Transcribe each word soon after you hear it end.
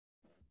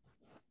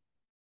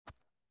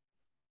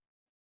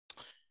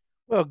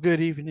Well,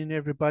 good evening,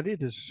 everybody.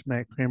 This is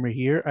Matt Kramer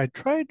here. I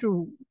tried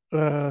to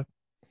uh,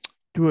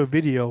 do a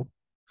video,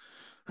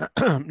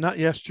 not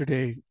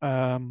yesterday.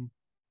 I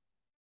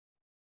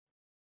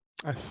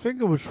think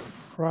it was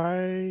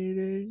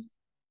Friday.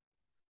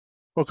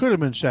 Well, it could have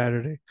been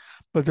Saturday,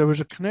 but there was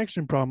a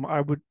connection problem.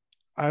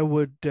 I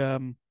would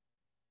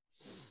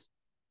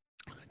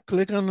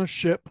click on the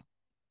ship,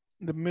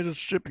 the middle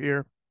ship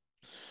here,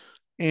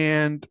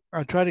 and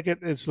I try to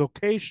get its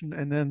location,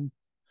 and then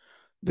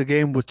the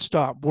game would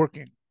stop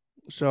working.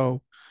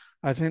 So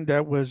I think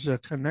that was a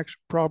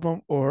connection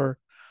problem, or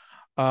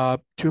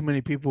too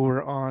many people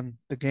were on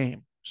the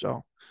game.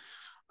 So,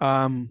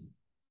 um,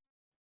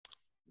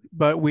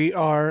 but we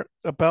are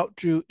about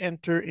to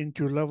enter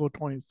into level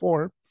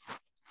 24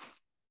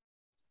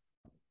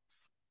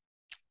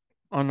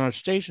 on our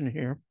station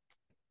here.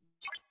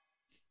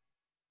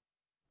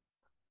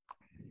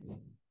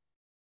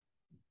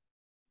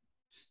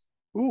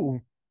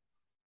 Ooh,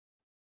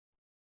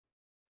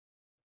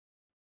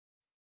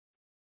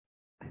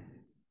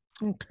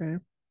 okay.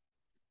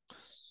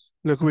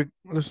 Look, we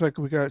looks like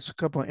we got a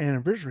couple of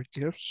anniversary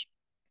gifts.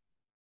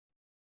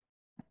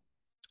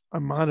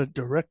 Armada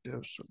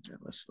directives. Okay,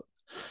 let's look.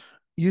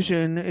 You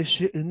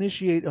should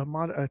initiate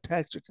Armada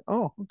attacks.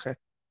 Oh, okay.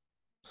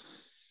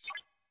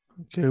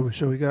 Okay,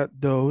 so we got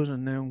those,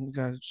 and then we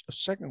got a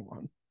second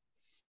one.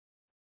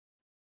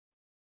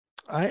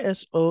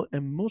 ISO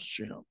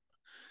Emulsion.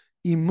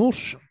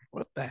 Emulsion.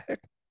 What the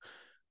heck?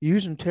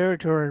 Using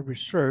territory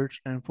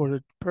research and for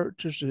the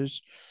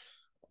purchases,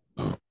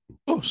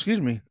 oh,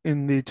 excuse me,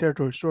 in the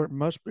territory store, it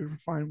must be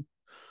refined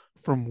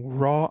from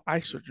raw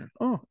isogen.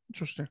 Oh,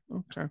 interesting.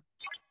 Okay.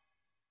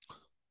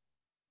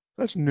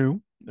 That's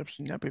new. Never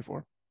seen that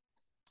before.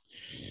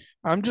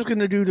 I'm just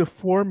gonna do the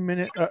 4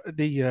 minute,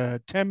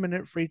 the 10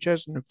 minute free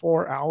chest and the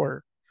 4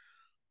 hour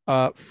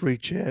free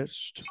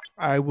chest.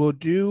 I will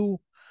do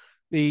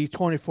the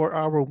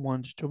 24-hour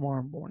ones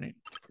tomorrow morning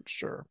for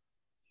sure.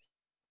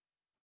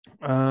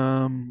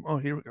 Oh,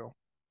 here we go.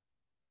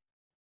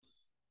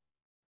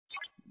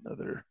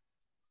 Another.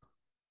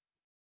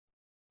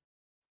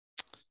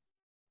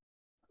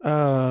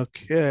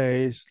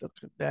 Okay, let's look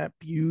at that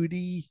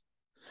beauty.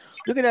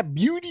 Look at that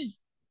beauty.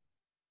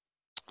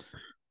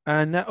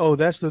 And that, oh,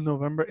 that's the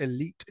November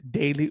Elite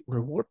Daily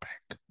Reward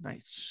Pack.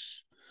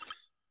 Nice.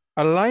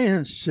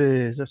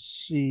 Alliances. Let's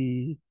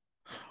see.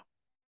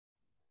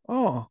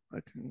 Oh, I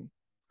can.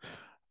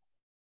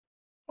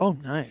 Oh,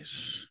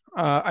 nice.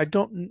 I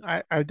don't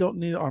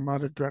need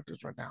Armada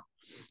Directors right now,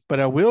 but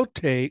I will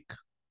take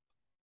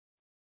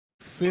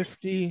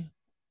 50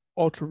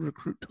 Ultra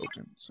Recruit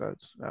tokens.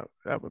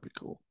 That would be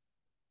cool.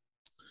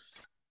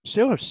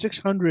 Still have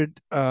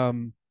 600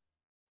 Latinum.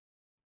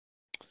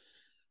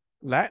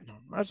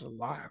 That's a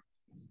lot.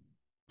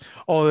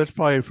 Oh, that's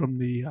probably from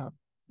the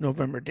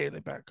November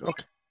Daily Pack.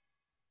 Okay,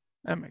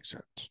 that makes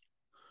sense.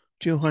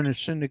 200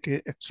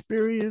 syndicate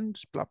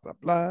experience, blah blah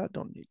blah.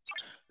 Don't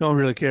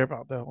really care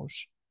about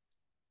those.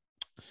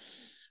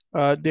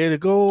 Data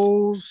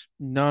goals,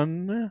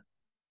 none.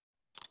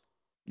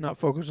 Not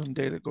focused on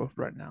data goals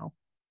right now.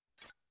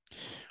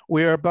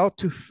 We are about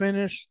to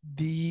finish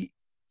the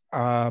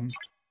well,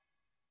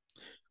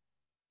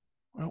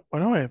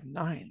 now I have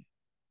 9.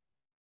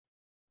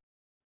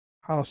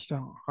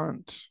 Hostile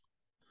hunt.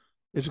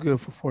 It's good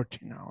for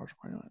 14 hours.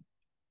 Why not?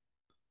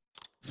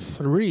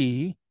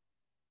 3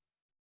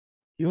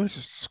 U.S.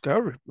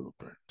 Discovery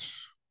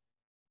blueprints.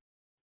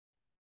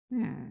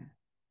 Hmm.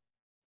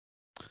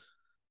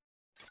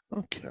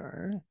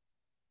 Okay.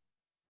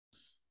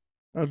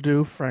 I'll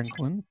do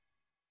Franklin.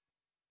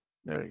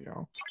 There you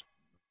go.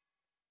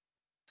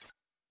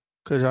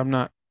 Because I'm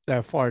not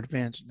that far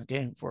advanced in the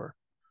game for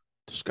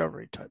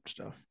discovery type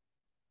stuff.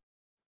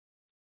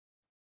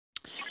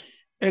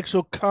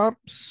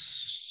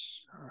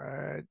 Exocomps.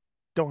 I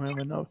don't have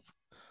enough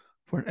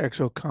for an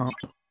exocomp.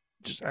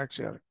 Just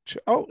actually,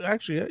 oh,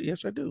 actually,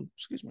 yes, I do.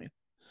 Excuse me.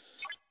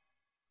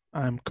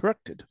 I'm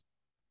corrected.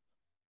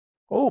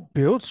 Oh,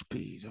 build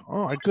speed.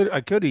 Oh, I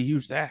could have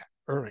used that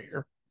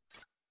earlier.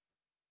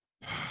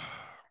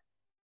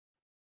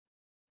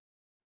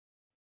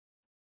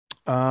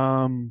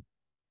 Um,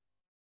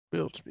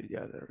 build speed.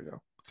 Yeah, there we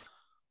go.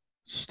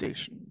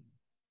 Station.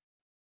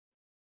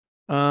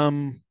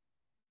 Um,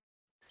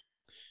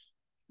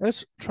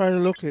 let's try to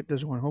locate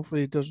this one.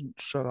 Hopefully, it doesn't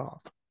shut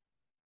off.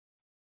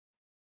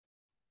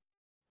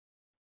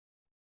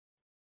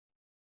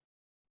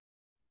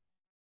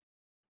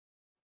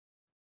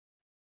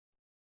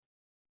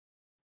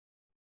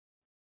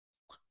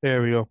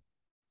 There we go.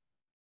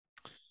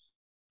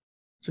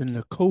 It's in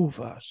the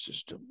Kova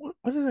system. What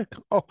did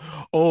I?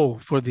 Oh,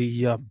 for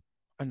the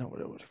I know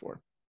what it was for.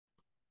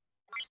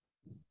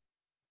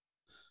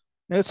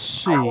 Let's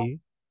see.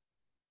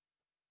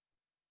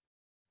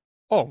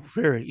 Oh,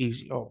 very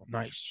easy. Oh,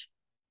 nice.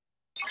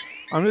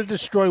 I'm gonna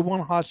destroy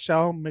one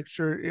hostile. Make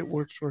sure it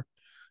works for.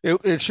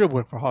 It should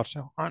work for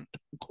hostile hunt,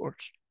 of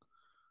course.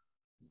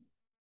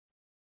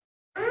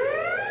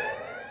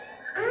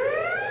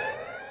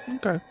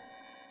 Okay.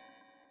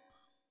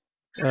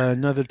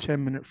 Another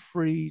 10-minute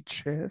free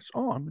chest.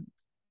 Oh,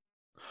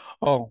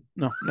 Oh,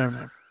 no, never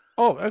mind.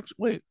 Oh, actually,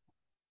 wait.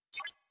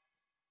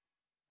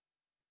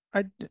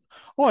 I did,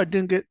 oh, I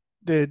didn't get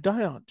the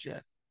diodes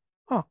yet.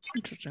 Oh,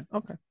 interesting.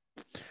 Okay.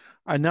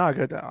 I now I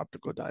got the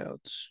optical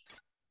diodes.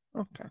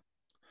 Okay.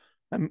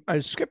 I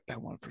skipped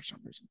that one for some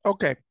reason.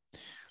 Okay.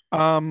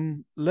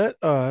 Let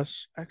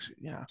us actually,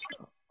 yeah,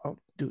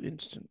 I'll do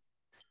instant.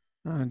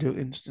 I'll do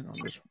instant on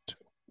this one too.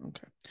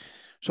 Okay.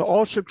 So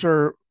all ships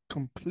are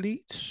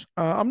complete.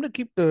 I'm gonna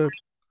keep the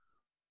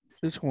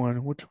this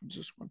one. Which one's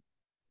this one?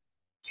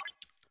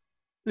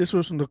 This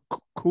was in the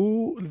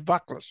cool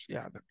Vaklas.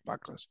 Yeah, the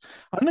Vaklas.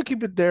 I'm gonna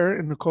keep it there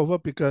in the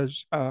Kova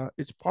because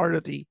it's part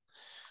of the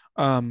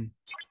um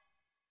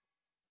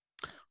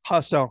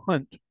hostile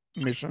hunt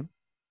mission.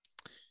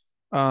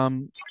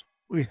 Um,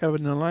 we have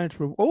an alliance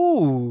with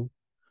oh,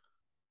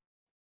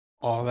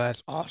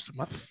 that's awesome.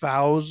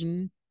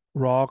 1,000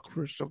 raw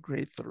crystal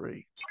grade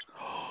 3.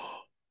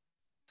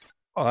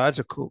 Oh, that's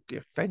a cool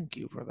gift. Thank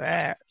you for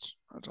that.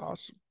 That's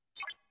awesome.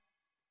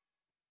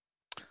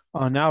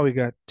 Oh, now we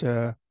got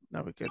a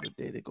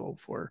day to go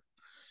for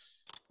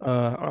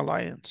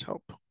alliance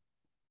help.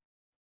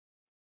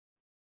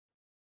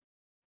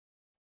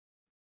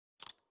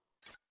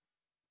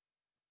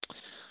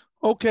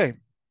 Okay,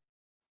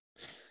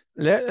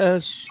 let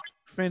us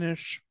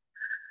finish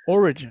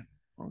Origin.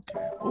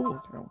 Okay. Oh,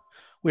 okay.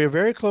 We are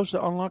very close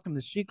to unlocking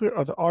the secret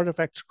of the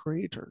artifact's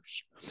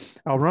creators.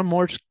 I'll run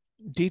more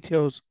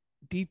details,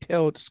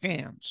 detailed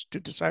scans to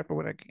decipher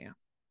what I can.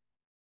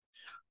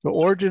 The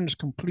origin is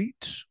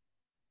complete.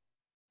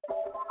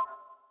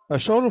 A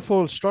shuttle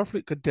full of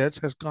Starfleet cadets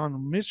has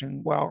gone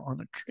missing while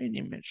on a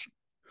training mission.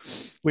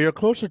 We are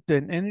closer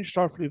than any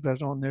Starfleet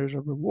vessel, and there's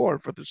a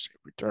reward for the safe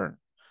return.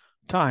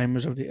 Time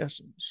is of the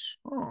essence.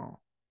 Oh,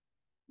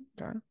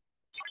 okay.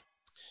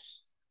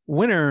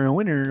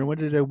 Winner. What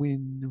did I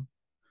win?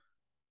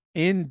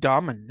 In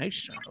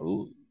domination.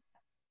 Oh,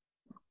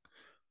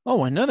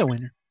 another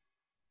winner.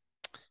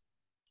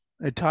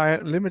 A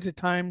limited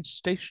time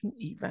station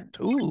event.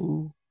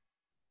 Ooh.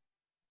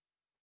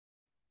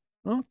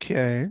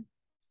 Okay.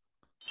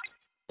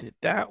 Did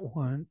that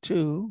one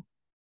too.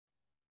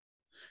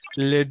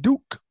 Le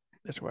Duc.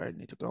 That's where I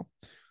need to go.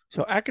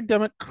 So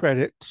academic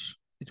credits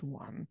is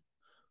one.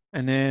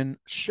 And then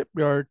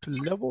shipyard to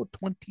level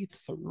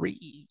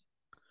 23.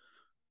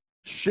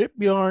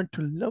 Shipyard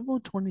to level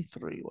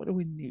 23. What do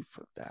we need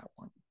for that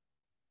one?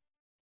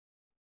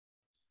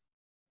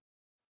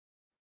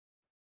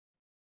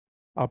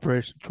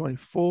 Operation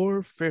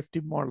 24,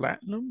 50 more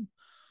latinum,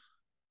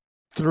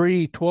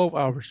 3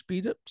 12-hour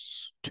speed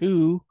ups,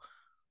 2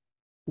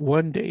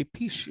 1 day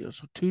peace shields,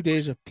 so 2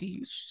 days of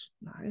peace.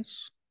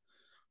 Nice.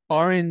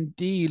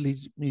 R&D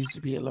needs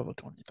to be at level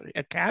 23.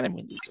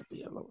 Academy needs to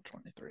be at level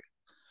 23.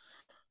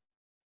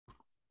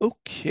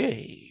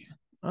 Okay.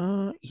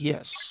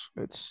 Yes,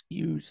 let's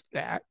use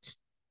that.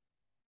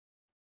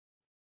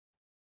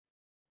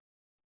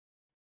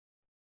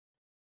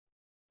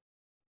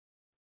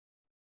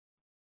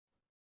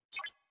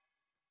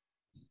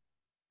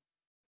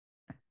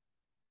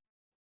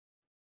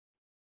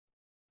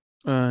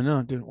 No,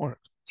 it didn't work.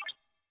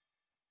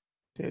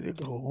 There you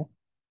go.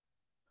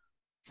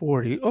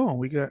 40. Oh,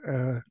 we got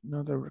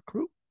another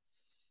recruit.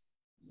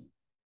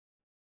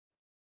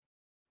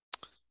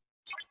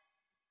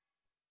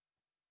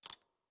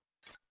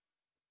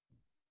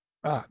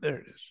 Ah, there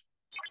it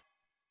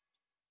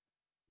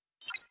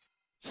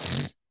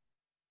is.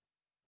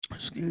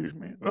 Excuse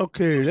me.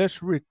 Okay,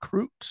 let's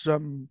recruit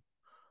some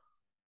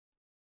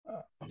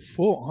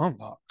full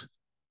unlock.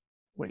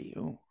 Wait,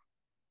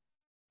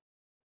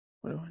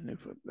 what do I need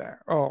for that?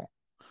 Oh,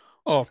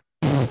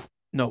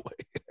 no way.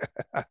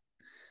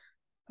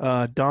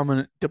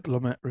 Dominant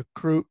diplomat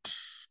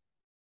recruits.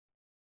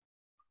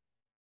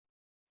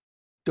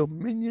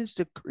 Dominion's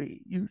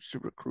decree used to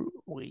recruit.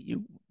 Wait,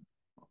 you.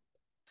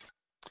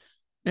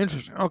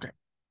 Interesting. Okay.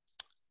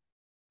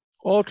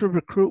 Ultra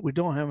recruit. We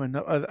don't have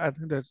enough. I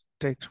think that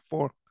takes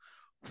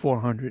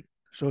 400.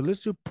 So let's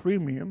do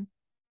premium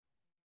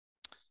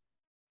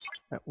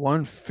at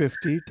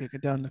 150. Take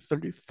it down to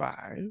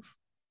 35.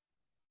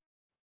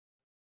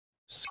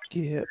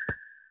 Skip.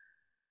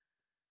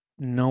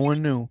 No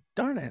one knew.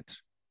 Darn it.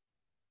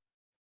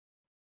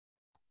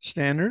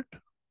 Standard.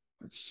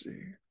 Let's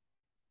see.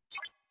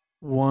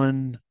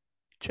 One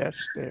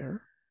chest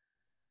there.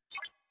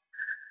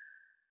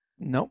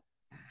 Nope.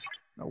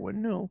 No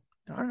one knew.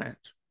 Darn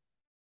it.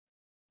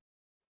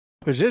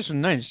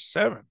 Position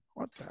 97.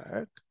 What the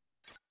heck?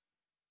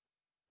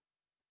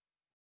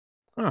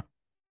 Huh.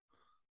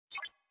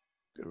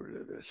 Get rid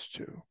of this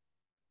too.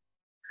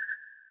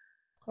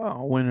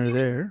 Oh, winner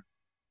there.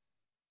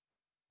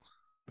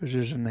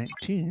 Position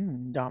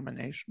 19.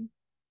 Domination.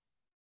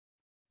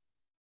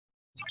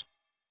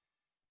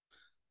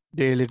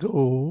 Daily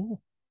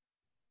goal.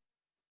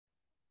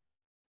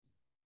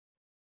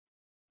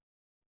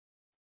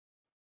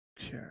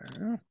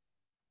 Okay.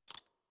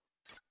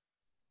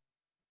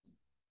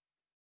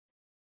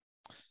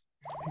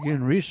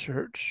 Begin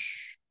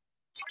research.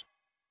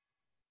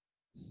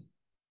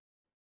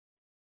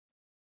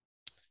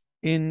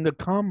 In the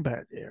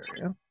combat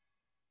area.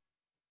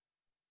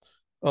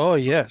 Oh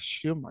yes,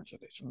 shield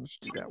modulation. Let's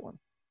do that one.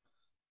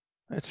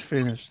 Let's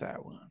finish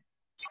that one.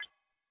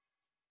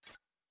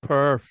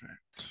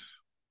 Perfect.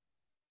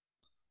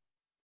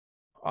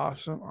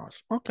 Awesome,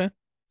 awesome. Okay.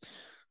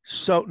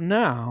 So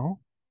now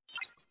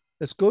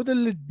let's go to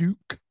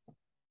Leduc.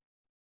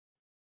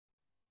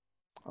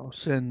 I'll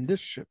send this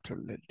ship to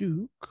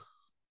Leduc.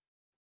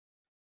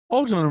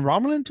 Oh, it's in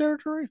Romulan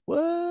territory?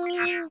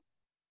 What?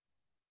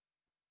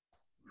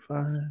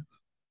 5,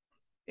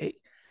 8,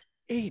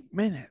 8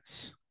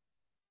 minutes.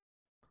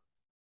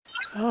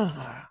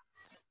 Oh,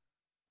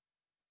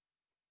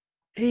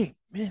 8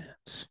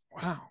 minutes.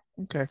 Wow.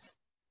 Okay.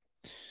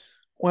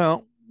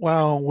 Well,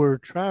 while we're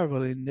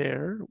traveling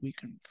there, we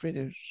can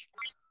finish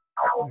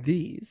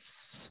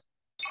these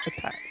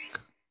attack.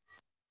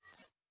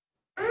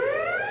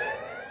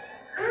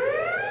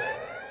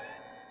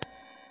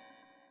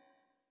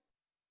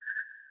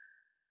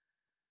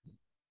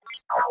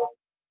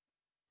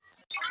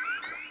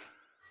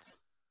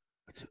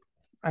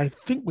 I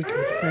think we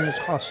can finish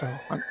hostile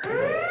hunt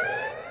tonight.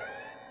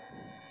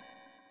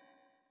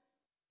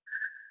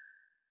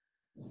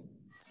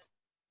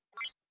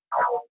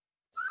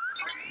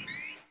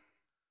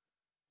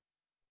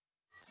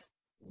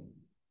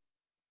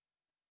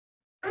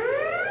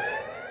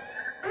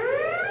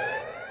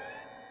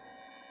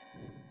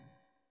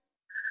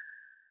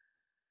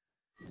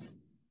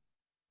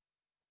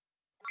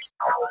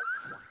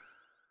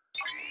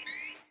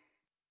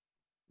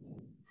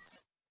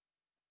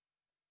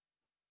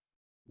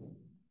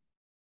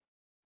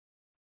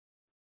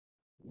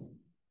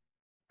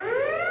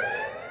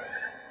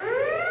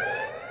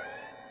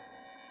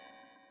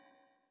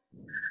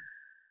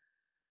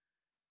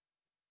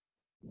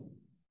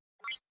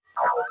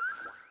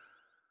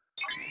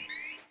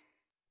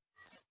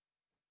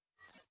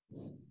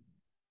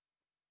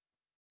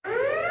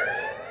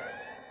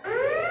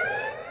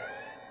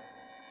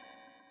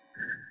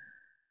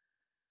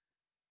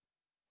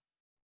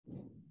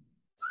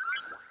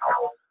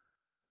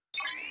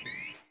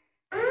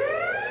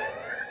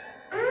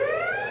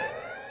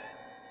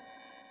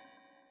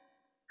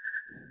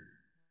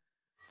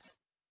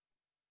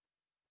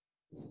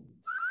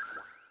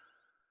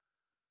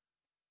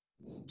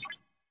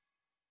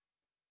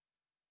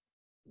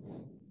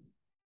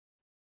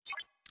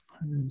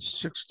 And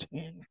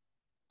 16.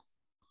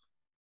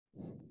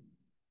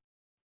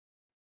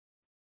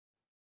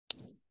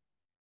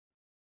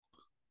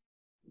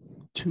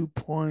 2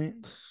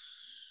 points.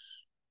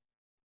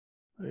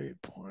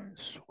 8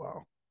 points.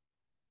 Wow.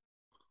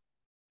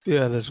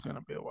 Yeah, there's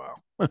gonna be a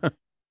while. I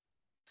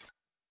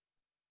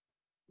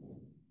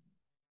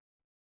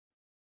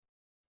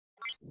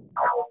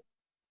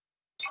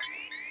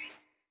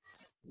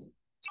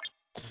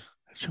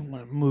just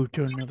want to move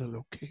to another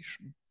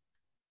location.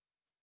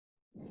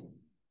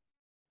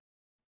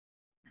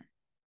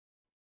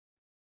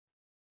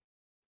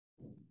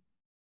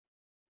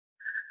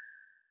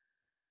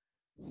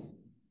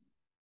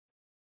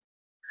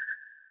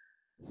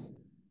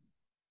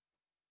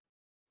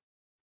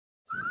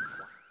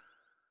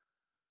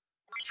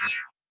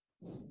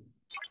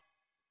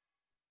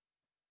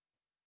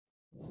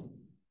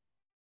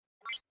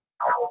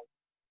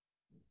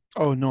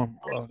 Oh, normal.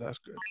 Oh, that's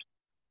good.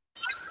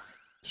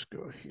 Let's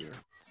go here.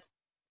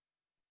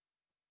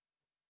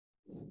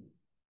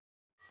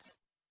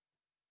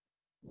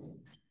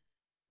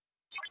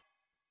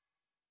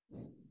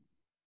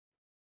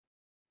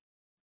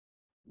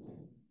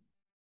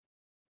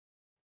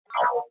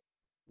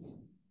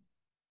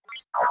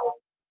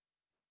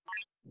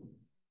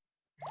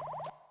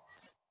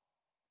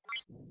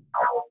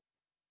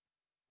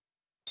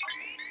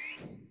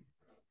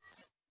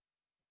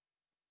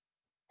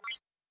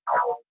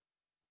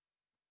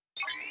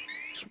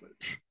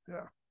 Switch.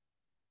 Yeah.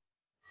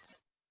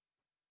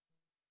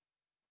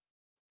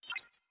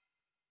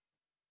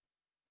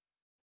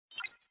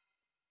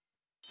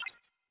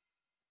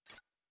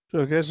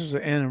 So I guess it's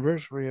the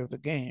anniversary of the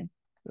game.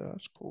 Yeah,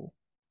 that's cool.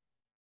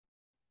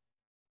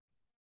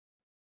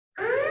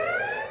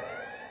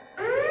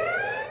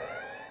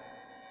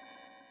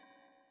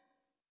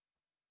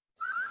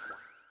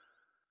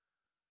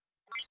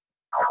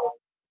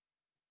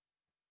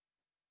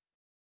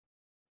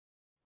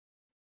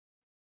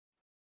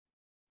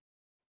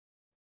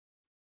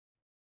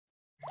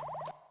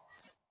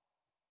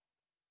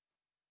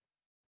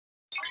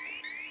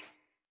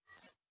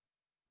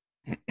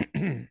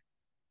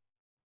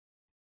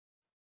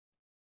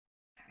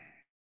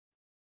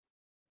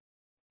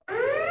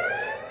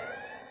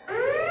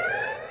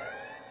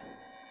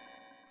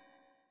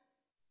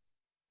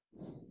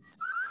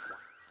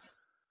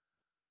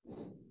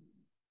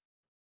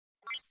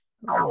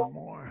 One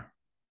more.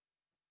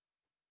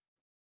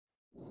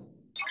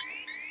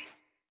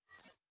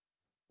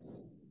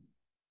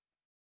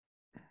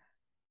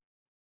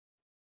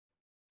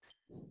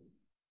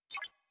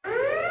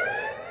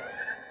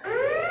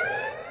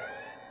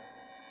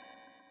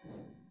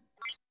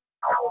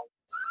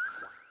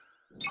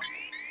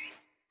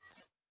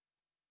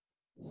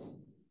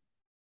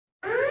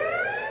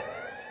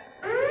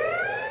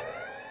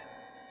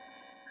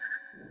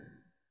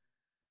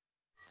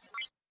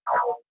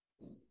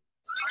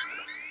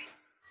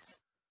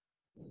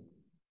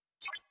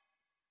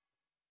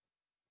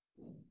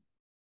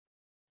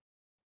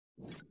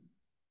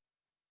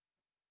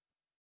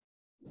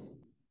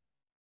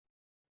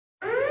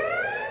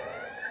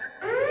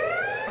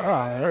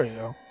 Ah, there you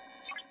go.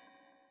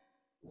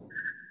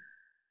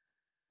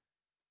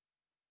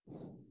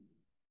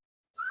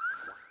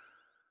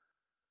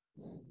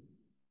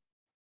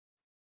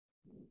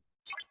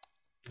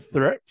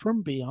 Threat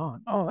from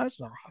beyond. Oh,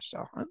 that's not a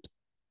hostile hunt.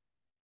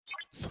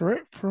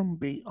 Threat from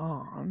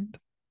beyond.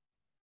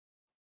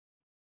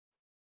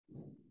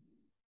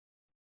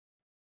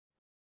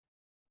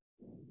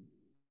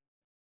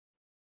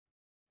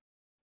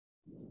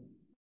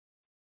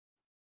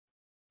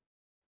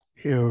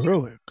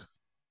 Heroic.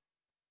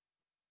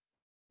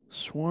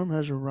 Swarm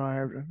has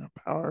arrived and the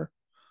power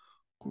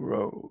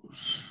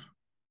grows.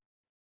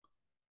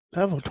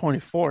 Level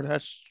 24,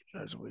 that's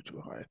way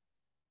too high.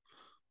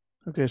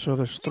 Okay, so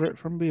there's threat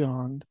from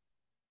beyond.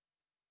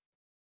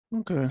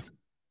 Okay.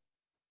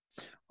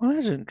 Well,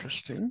 that's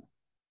interesting.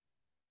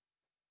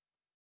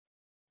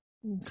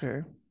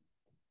 Okay.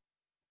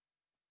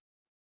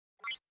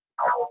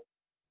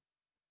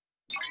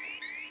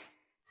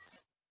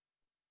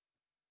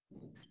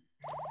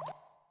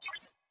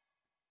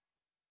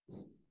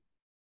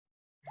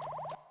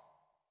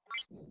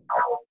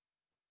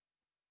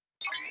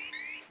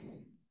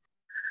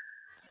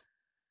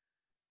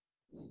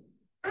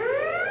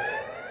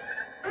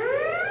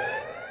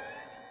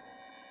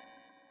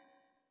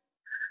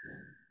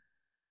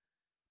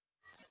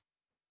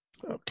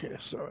 Okay,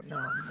 so now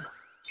I'm gonna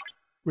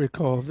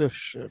recall this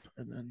ship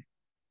and then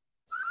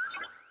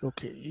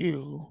look at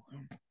you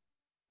and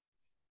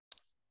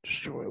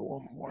destroy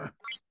one more.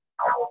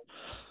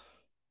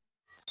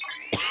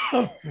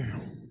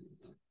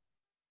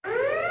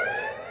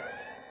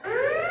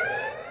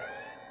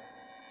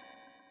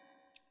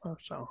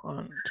 That's a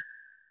hunt.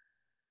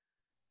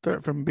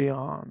 Threat from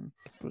beyond.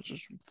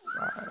 Position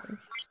 5.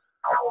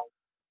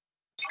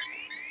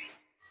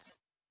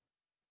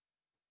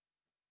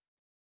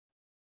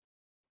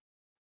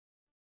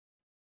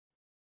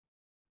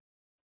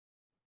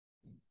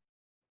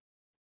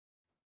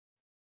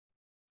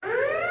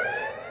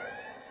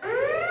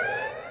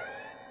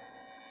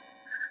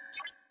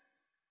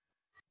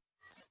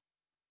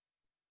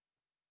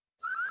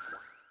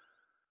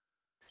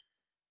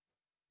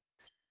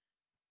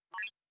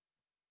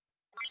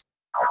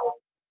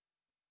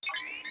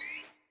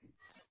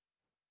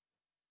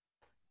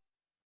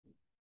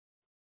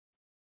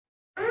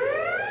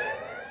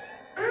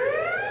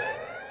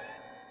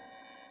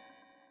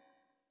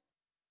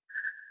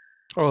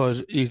 Oh,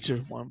 it's each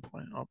is 1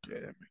 point.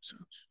 Okay, that makes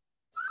sense.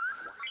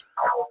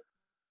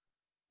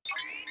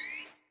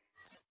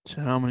 So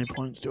how many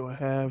points do I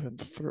have in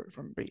threat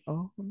from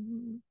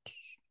beyond?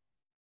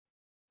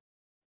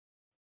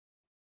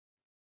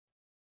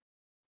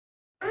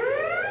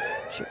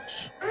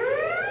 6.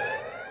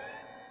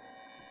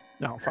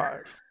 Now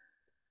 5.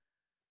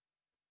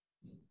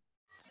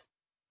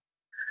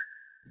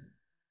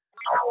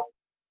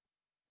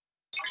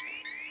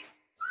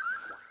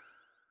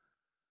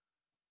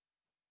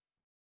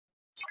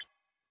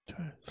 2,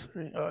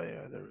 3. Oh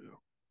yeah, there we go.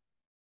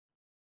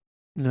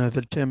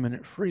 Another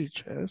 10-minute free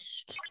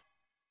chest.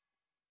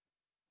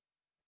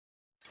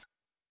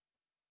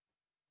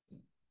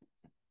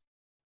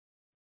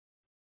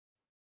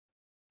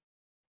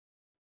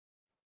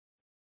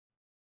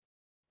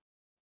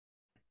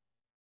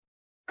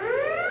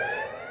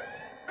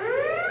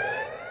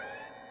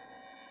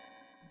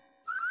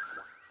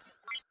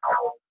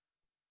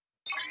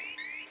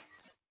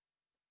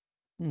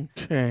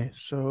 Okay,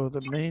 so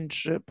the main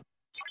ship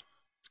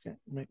is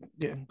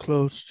getting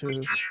close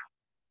to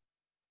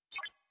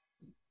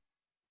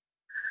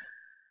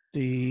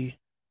the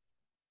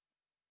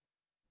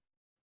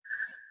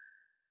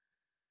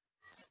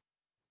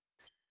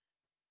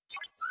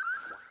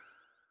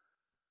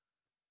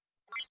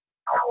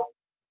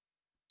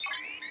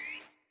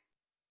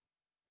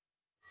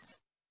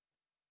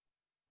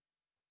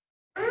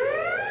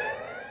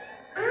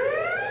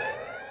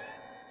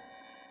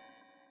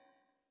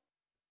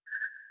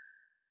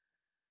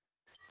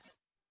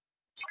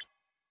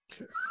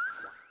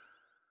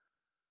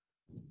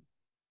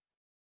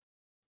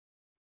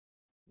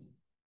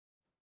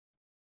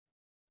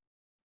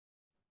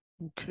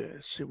Okay,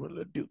 let's see what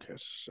the Duke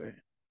has to say.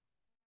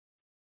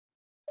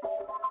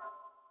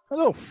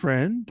 Hello,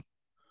 friend.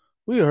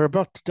 We are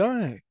about to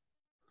die.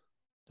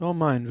 Don't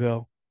mind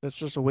Vel. That's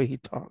just the way he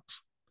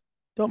talks.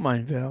 Don't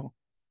mind Vel.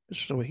 It's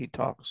just the way he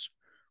talks.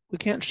 We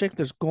can't shake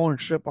this Gorn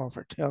ship off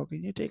our tail.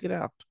 Can you take it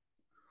out?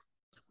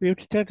 We have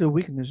detected a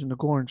weakness in the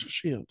Gorn's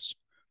shields.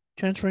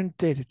 Transferring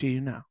data to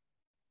you now.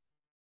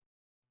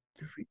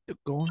 Defeat the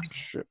Gorn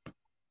ship.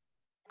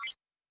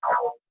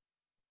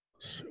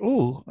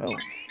 Oh,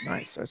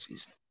 nice. That's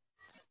easy.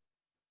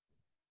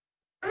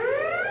 There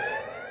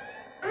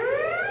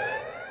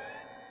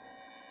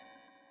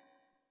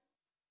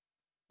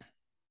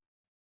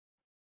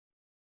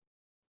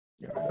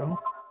we go.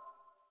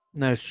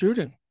 Nice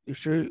shooting. You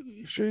sure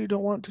you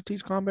don't want to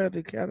teach combat at the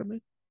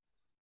academy?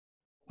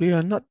 We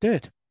are not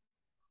dead.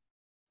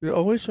 You're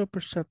always so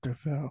perceptive,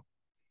 Val.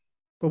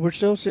 But we're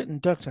still sitting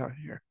ducks out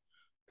here.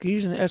 We're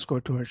using an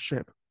escort to our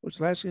ship, which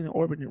last seen in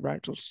orbit in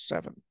Rigel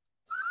 7.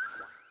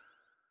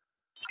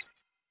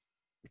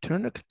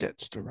 Return the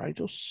cadets to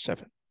Rigel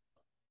 7.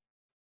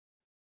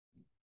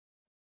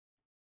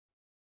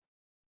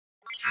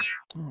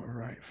 All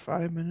right,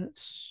 5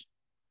 minutes,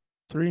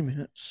 3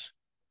 minutes.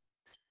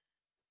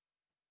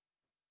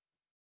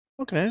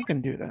 Okay, I can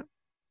do that.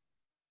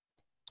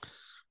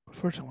 But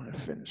first, I want to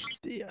finish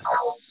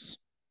this.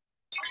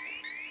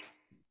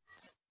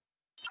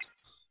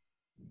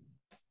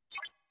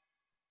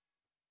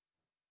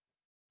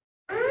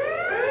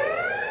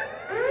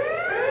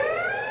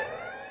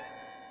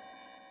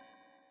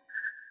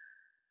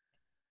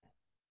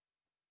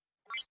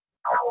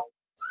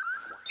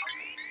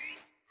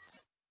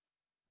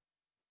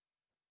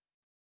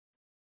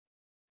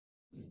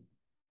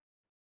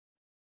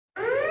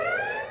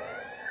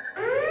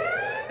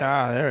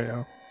 Ah, there we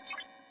go.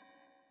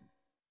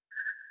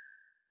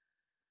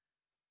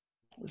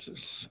 This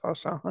is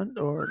House Hunt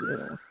or the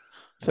other one?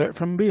 Threat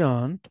from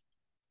Beyond.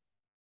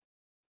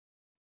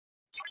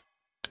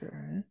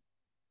 Okay.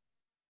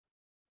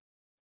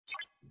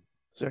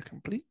 Is that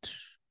complete?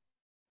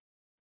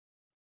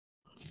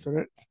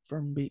 Threat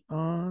from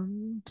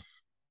Beyond.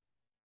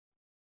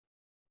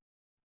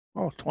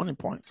 Oh, 20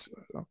 points.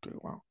 Okay,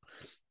 wow.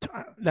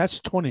 That's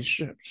 20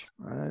 ships.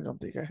 I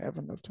don't think I have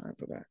enough time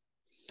for that.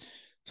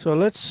 So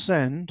let's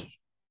send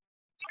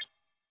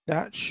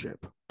that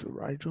ship to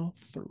Rigel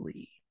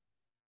 3.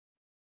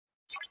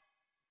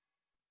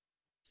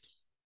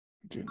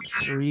 In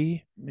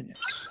 3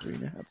 minutes,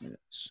 3.5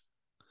 minutes.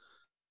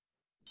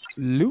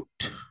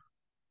 Loot.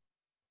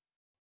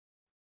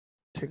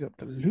 Take up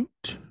the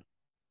loot.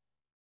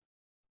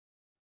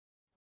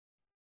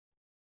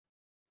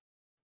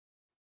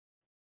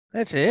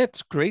 That's it.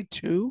 It's grade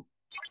 2.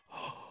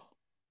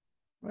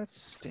 That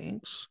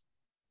stinks.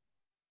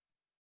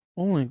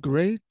 Only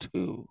grade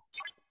 2.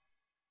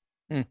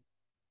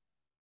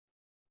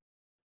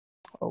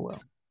 Oh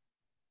well.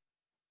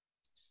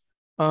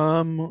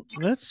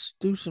 Let's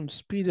do some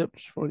speed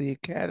ups for the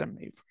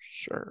academy for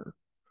sure.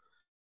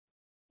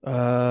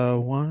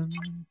 1,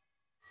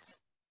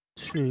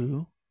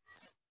 2.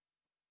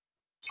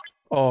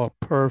 Oh,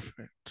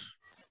 perfect.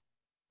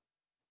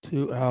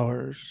 2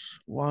 hours.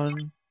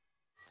 1.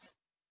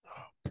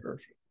 Oh,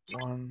 perfect.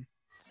 1,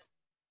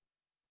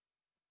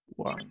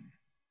 1,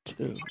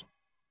 2,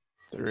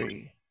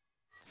 3,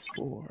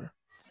 4,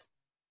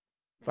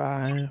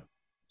 5,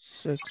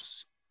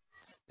 6,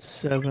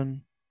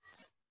 7,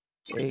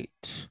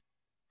 8.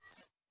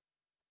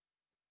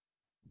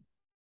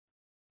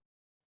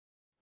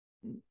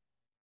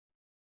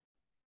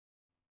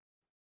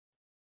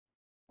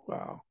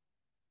 Wow.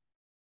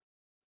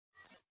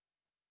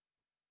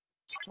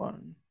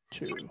 1,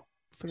 2,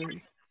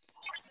 3,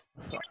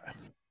 5.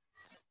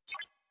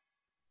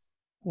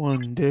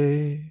 One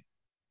day.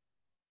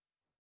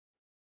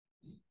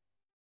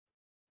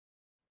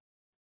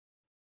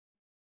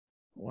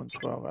 1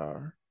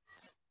 12-hour.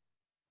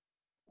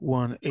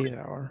 1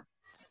 8-hour.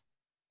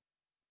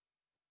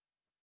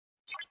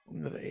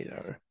 Another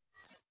 8-hour.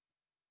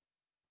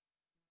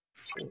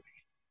 40.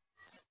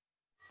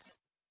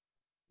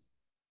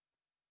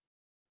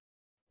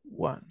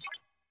 1,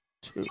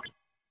 2,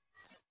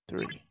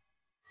 3.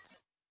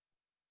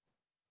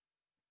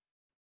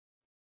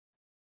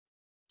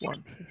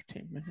 1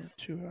 15-minute,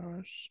 2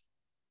 hours.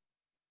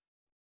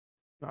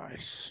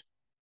 Nice.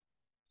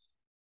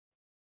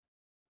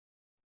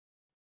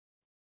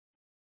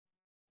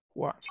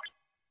 1,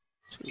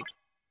 2, 1.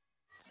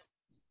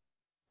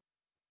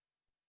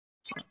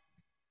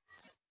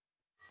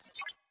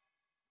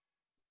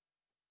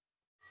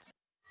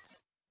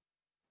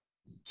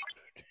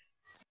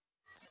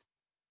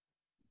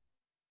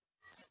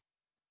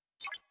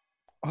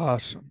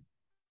 Awesome.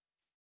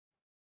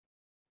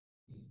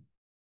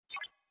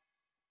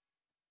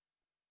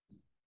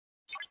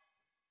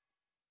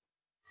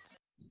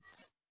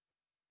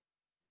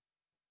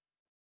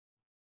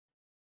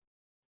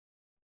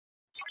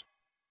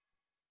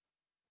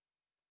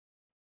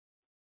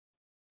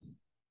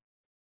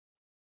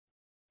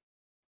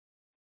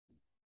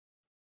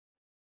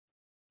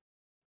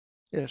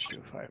 Yeah, let's do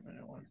a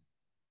 5-minute one.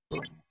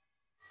 Boom.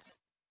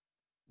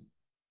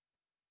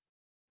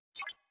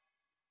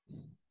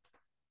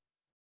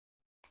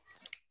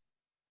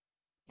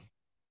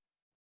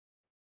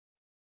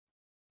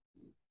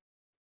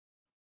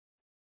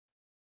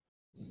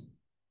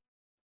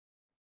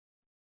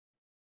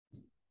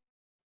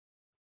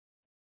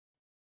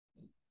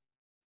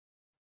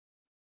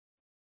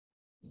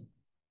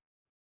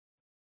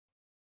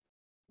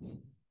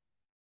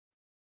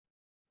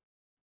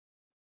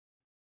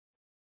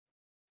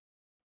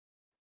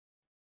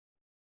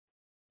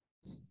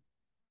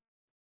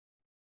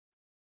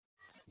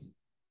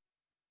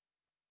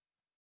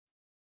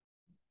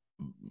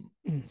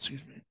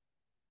 Excuse me.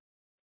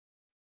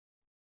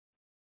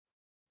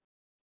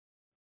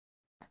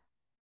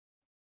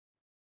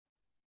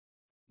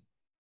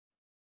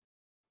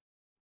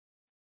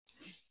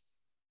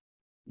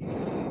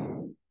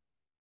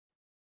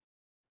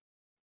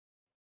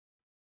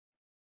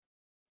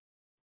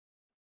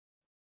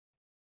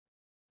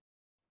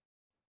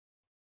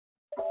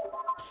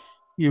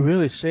 You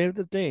really saved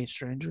the day,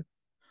 stranger.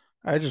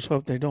 I just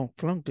hope they don't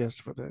flunk us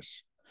for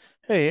this.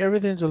 Hey,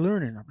 everything's a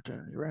learning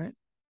opportunity, right?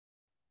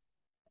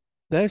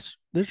 This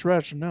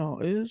rationale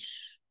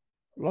is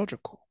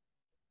logical.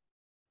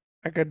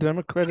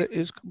 Academic credit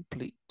is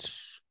complete.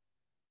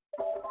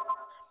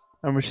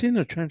 I'm receiving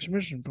a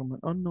transmission from an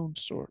unknown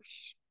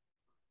source.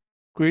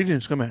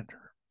 Greetings,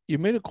 Commander. You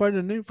made quite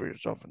a name for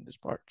yourself in these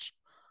parts.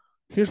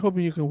 Here's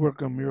hoping you can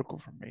work a miracle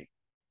for me.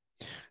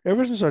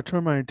 Ever since I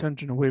turned my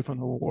attention away from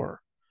the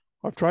war,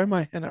 I've tried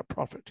my hand at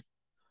profit.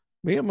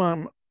 Meet,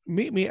 my,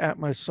 meet me at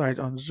my site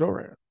on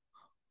Zora,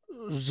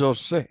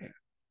 Zose,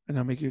 and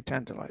I'll make you a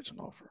tantalizing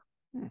offer.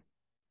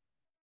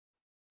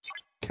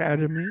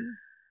 Academy.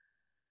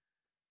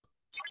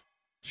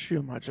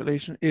 Shield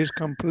modulation is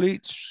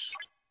complete.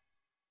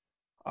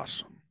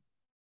 Awesome.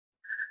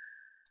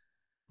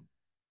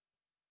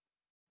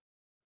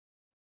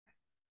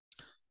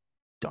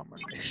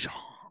 Domination.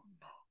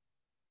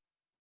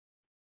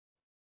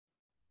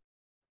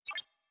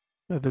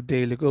 Another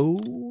day to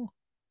go.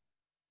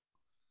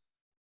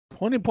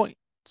 20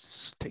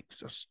 points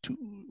takes us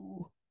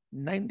to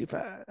 90.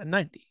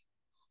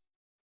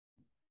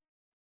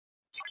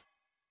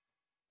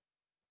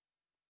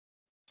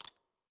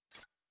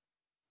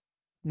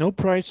 No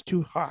price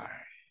too high.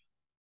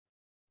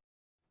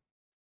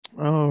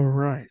 All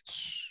right.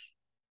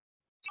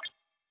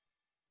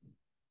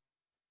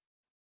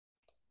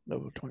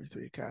 Level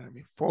 23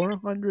 Academy.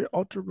 400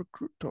 Ultra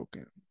Recruit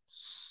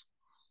tokens.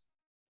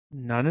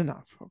 Not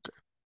enough. Okay.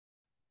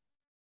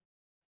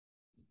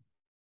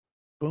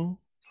 Boom,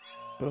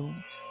 boom,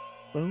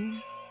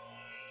 boom.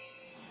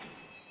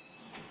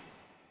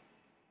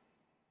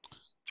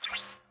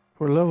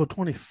 For level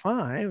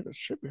 25, the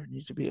shipyard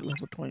needs to be at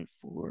level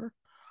 24.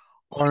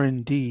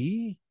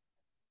 R&D.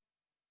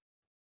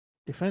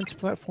 Defense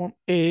platform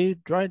A,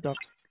 dry dock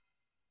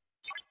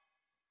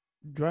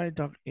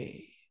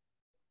A.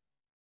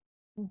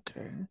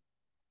 Okay.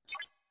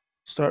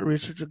 Start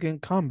research again.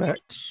 Combat.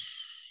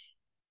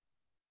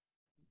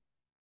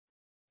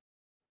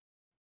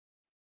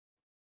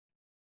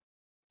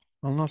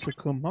 Unlock the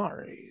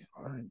Kumari.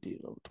 R&D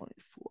level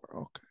 24.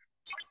 Okay.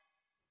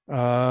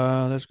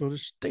 Let's go to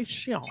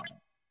station.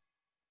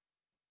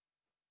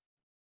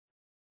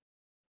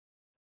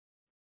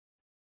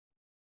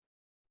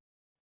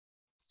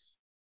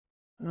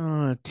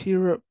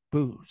 Tier up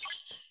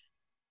boost.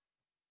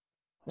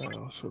 That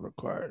also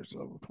requires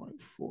level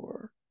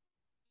 24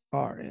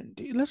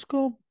 R&D. Let's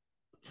go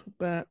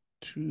back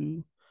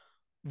to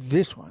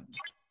this one.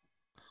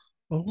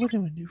 Well, what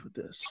do we do for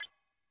this?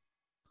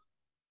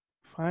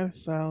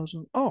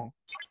 5,000. Oh.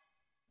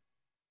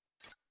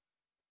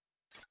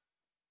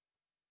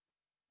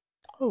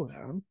 Hold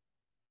on.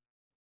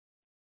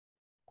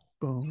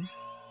 Boom.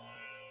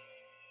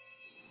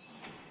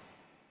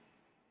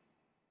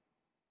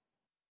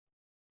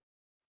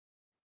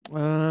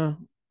 I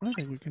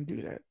think we can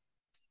do that.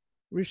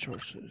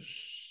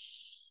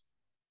 Resources.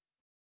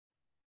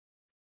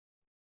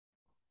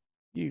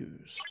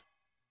 Use.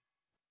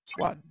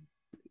 One.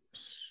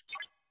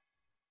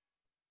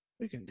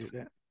 We can do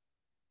that.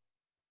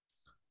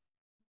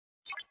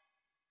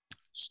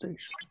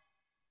 Station.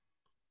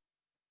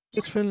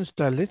 Let's finish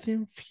the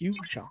lithium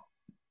fusion.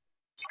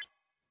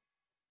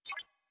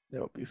 That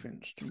will be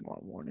finished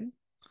tomorrow morning.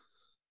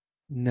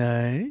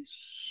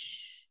 Nice.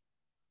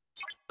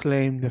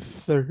 Claim the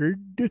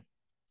third.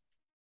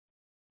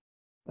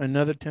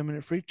 Another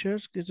 10-minute free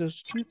chest gives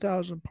us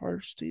 2,000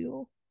 parts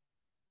steel.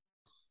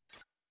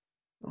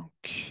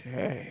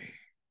 Okay.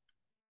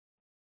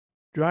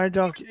 Dry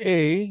dock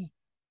A.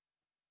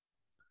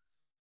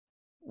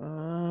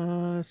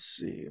 Let's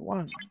see.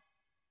 1,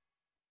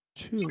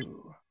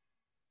 2,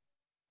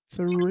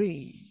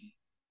 3,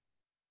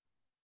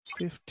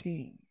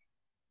 15.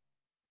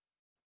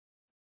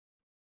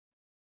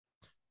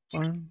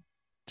 1,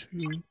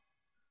 2,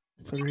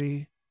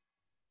 3,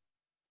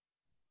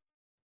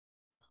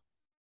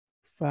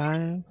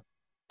 5,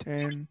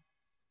 10,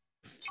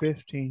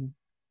 15,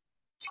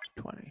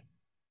 20.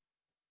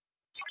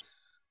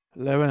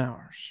 11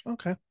 hours.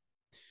 Okay.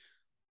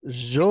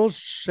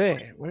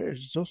 Zose. Where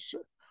is Zose?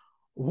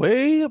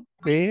 Way up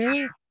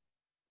there?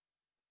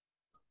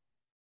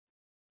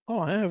 Oh,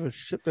 I have a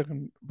ship that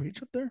can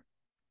reach up there?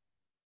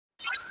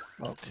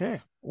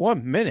 Okay.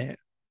 1 minute.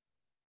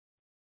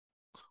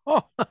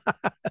 Oh,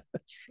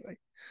 that's right.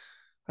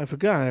 I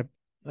forgot.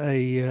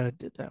 I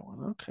did that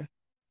one. Okay.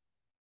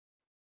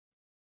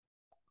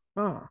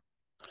 Ah.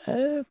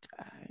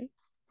 Okay.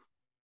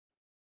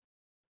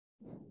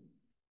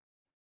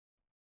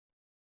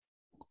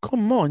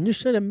 Come on, you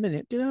said a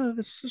minute. Get out of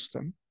the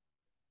system.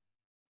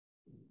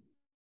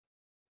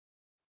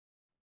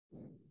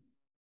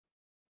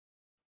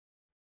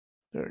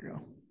 There we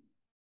go.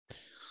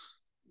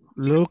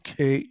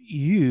 Locate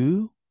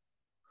you.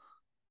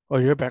 Oh,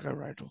 you're back at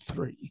Rigel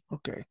 3.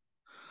 Okay.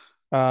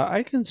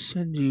 I can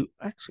send you.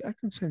 Actually, I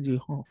can send you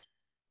home.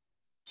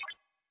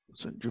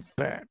 Send you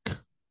back.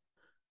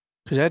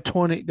 Because that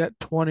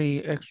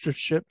 20 extra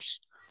ships,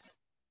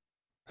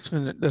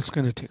 that's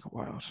gonna take a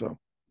while. So,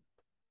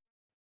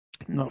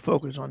 I'm not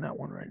focused on that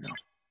one right now.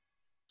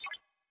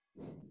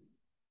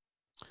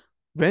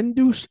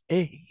 Vendus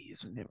A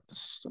is the name of the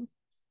system.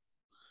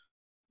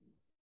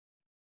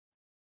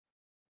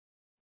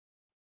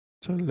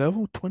 It's a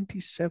level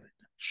 27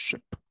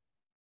 ship.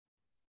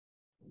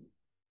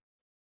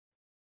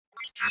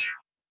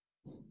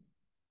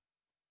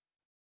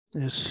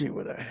 Let's see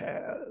what it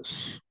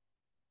has.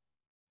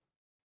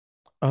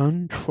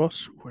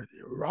 Untrustworthy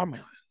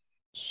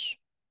Romulans.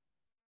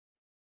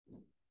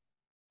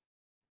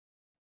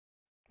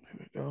 Here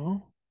we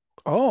go.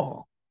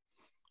 Oh,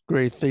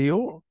 grade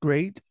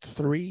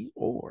 3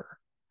 ore.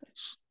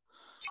 Nice.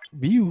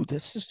 View the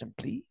system,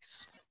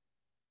 please.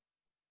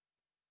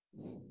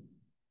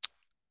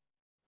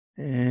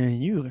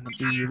 And you're going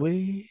to be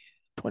way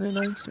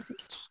 29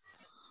 seconds.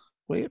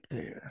 Way up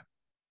there.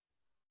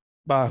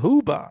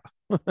 Bahuba.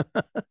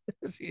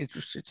 That's the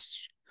interesting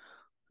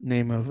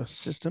name of a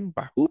system.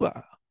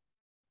 Bahuba.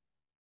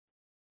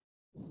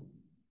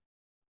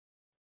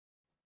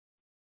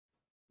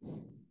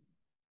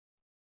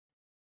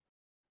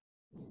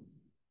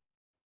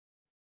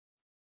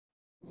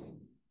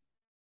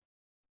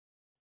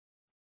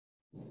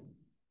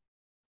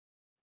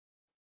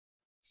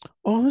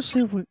 Oh, let's see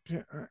if we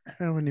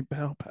have any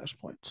battle pass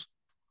points.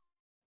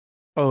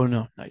 Oh,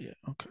 no, not yet.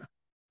 Okay.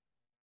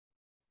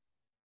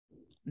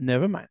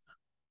 Never mind.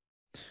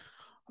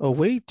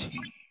 Away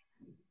team.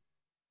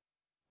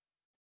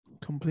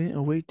 Complete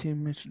away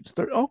team missions.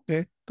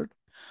 Okay.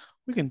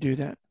 We can do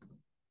that.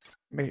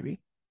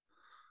 Maybe.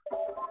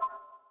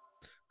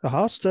 The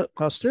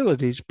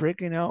hostilities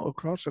breaking out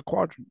across the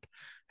quadrant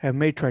have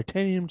made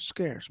titanium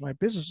scarce. My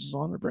business is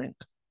on the brink.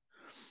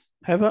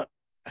 Have I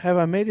have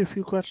I made a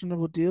few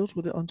questionable deals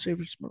with the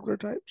unsavory smuggler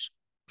types?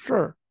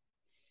 Sure.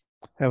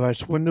 Have I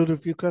swindled a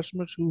few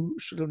customers who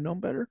should have known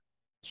better?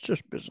 It's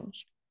just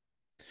business.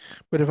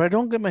 But if I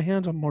don't get my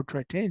hands on more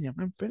titanium,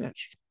 I'm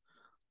finished.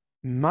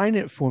 Mine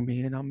it for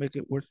me and I'll make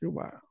it worth your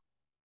while.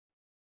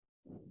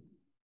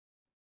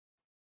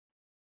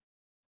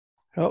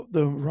 Help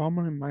the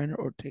Romulan miner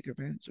or take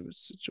advantage of his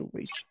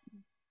situation.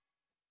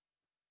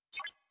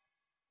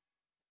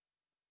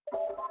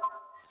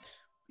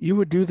 You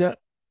would do that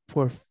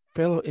for a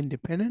fellow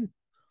independent?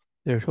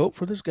 There's hope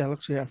for this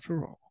galaxy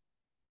after all.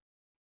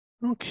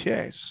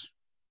 Okay.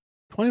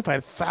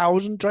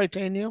 25,000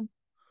 titanium?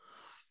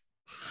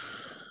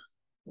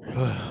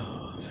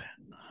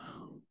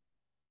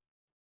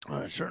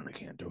 I certainly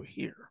can't do it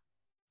here.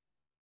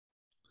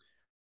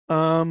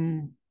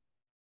 I'm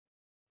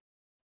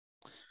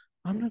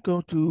gonna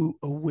go to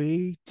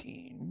away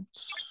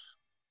teams.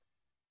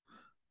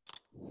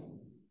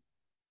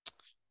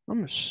 I'm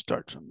gonna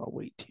start some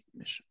away team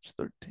missions.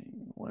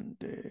 13, 1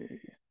 day.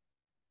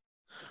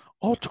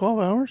 Oh, 12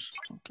 hours?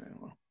 Okay,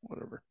 well,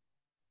 whatever.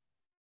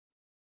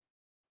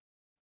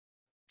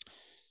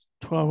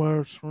 12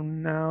 hours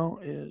from now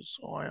is,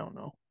 oh, I don't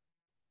know.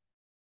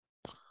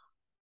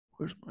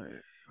 Where's my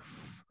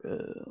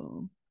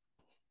film?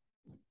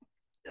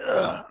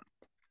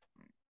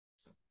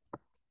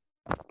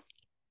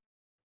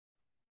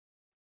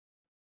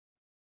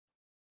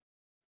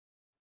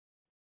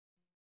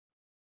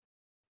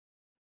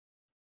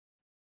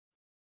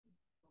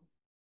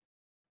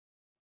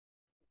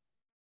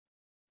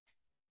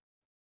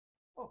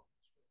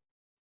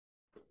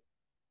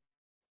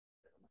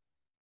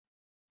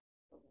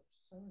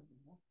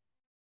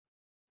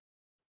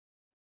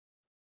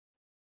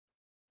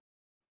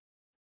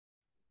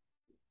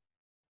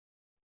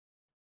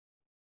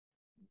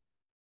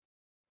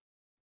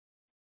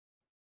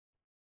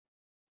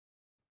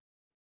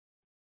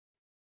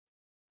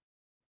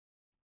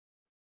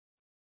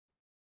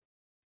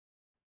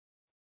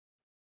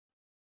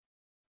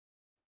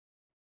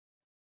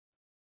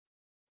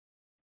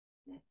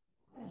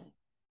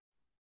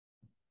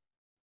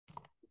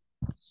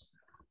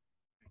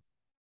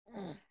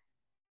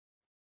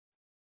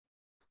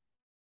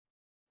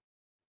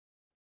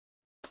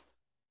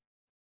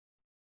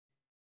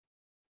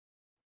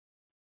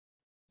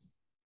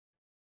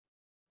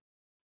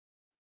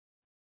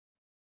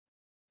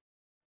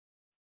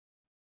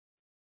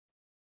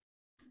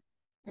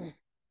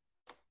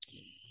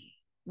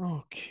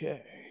 Oh,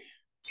 okay.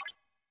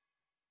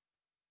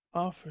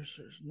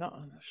 Officers not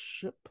on a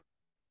ship.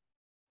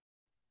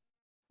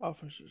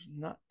 Officers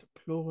not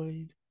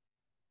deployed.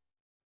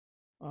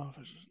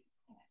 Officers.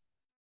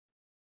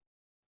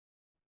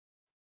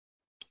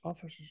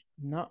 Officers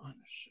not on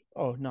a ship.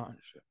 Oh, not on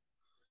a ship.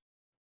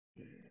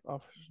 Okay.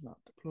 Officers not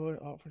deployed.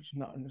 Officers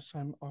not on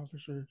assignment.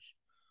 Officers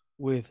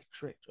with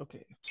traits.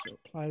 Okay, so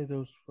apply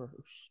those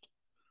first.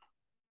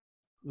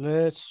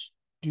 Let's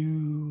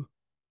do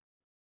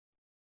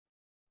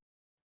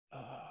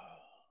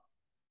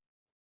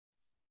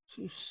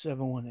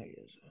 2718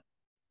 is it?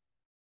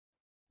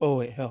 Oh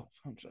wait, health.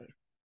 I'm sorry.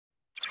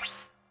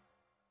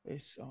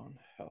 Based on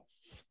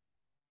health.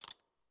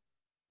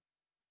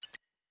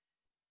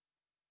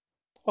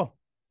 Oh,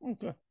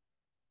 okay.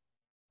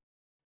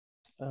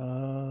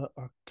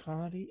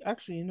 Arcadi.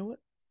 Actually, you know what?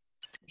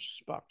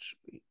 Spock should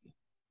be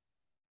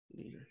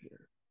leader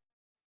here.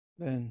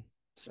 Then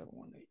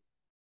 718.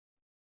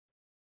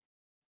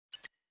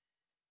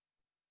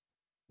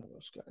 Hello,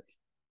 Scotty.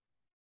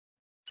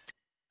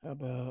 How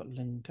about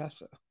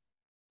Linkasa?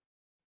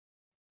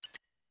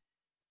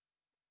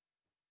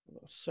 How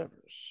about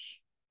Cerberus?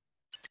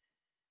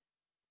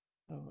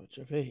 How about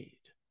Evade?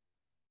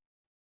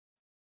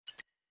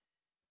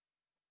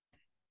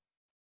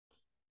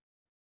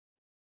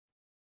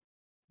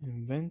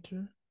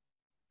 Inventor.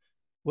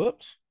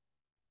 Whoops.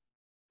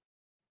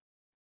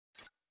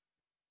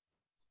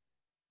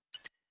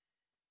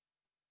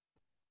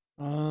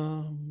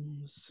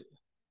 Let's see.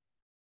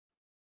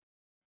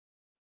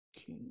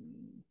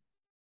 King.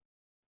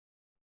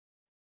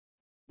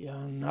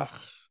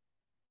 Yanach.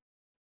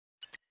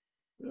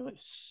 Really?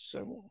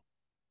 7.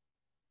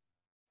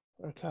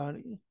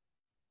 Arcadi.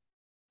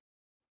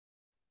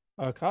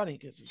 Arcadi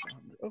gets his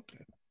 100.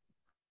 Okay.